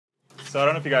So I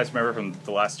don't know if you guys remember from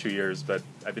the last 2 years, but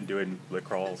I've been doing lit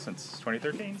crawl since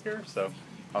 2013 here, so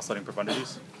Oscillating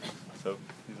Profundities. So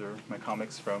these are my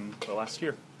comics from the last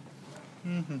year.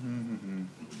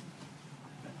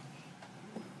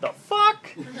 The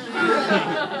fuck?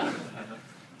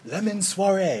 Lemon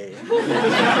Soiree.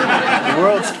 The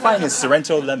world's finest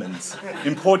Sorrento lemons,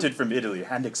 imported from Italy,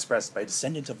 hand expressed by a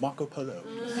descendant of Marco Polo.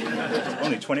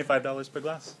 Only $25 per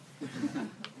glass.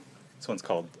 This one's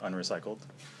called Unrecycled.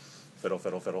 Fiddle,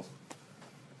 fiddle, fiddle.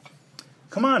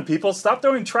 Come on, people, stop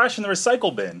throwing trash in the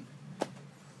recycle bin.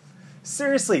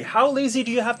 Seriously, how lazy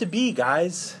do you have to be,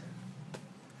 guys?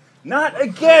 Not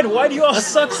again! Why do you all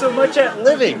suck so much at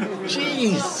living?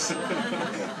 Jeez!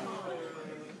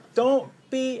 Don't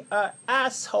be an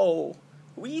asshole.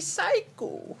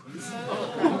 Recycle.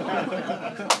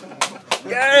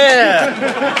 Yeah!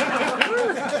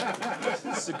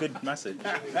 This is a good message.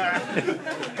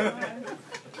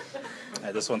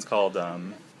 This one's called,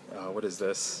 what is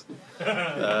this?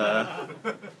 I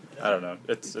don't know.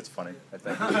 It's funny, I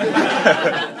think.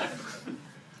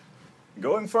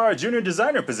 Going for our junior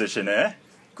designer position, eh?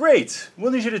 Great!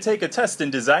 We'll need you to take a test in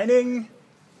designing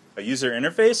a user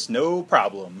interface, no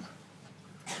problem.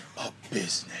 A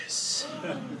business.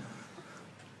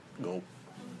 Go.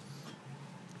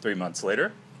 3 months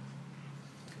later.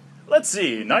 Let's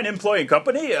see, 9-employee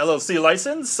company, LLC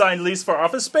license, signed lease for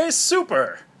office space,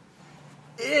 super!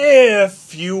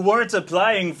 If you weren't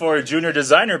applying for a junior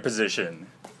designer position,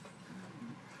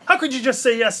 how could you just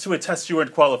say yes to a test you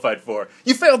weren't qualified for?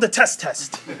 You failed the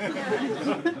test.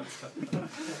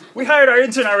 We hired our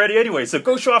intern already anyway, so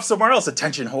go show off somewhere else,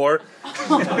 attention whore.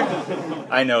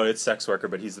 I know, it's sex worker,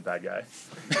 but he's the bad guy.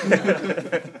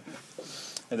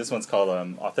 And this one's called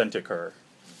Authentic Her.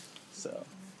 So,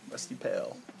 Rusty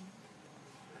Pale.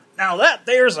 Now that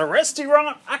there's a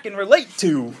restaurant I can relate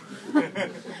to.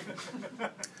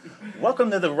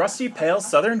 Welcome to the Rusty Pale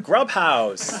Southern Grub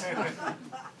House.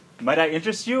 Might I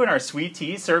interest you in our sweet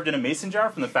tea served in a mason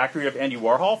jar from the factory of Andy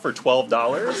Warhol for $12?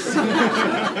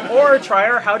 Or try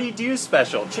our Howdy Do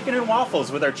special, chicken and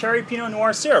waffles with our cherry Pinot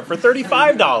Noir syrup for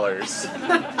 $35.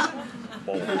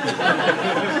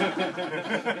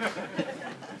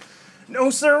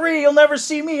 No siree, you'll never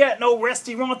see me at no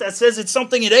restaurant that says it's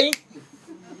something it ain't.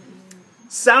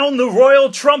 Sound the royal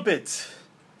trumpet.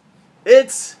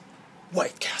 It's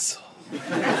White Castle.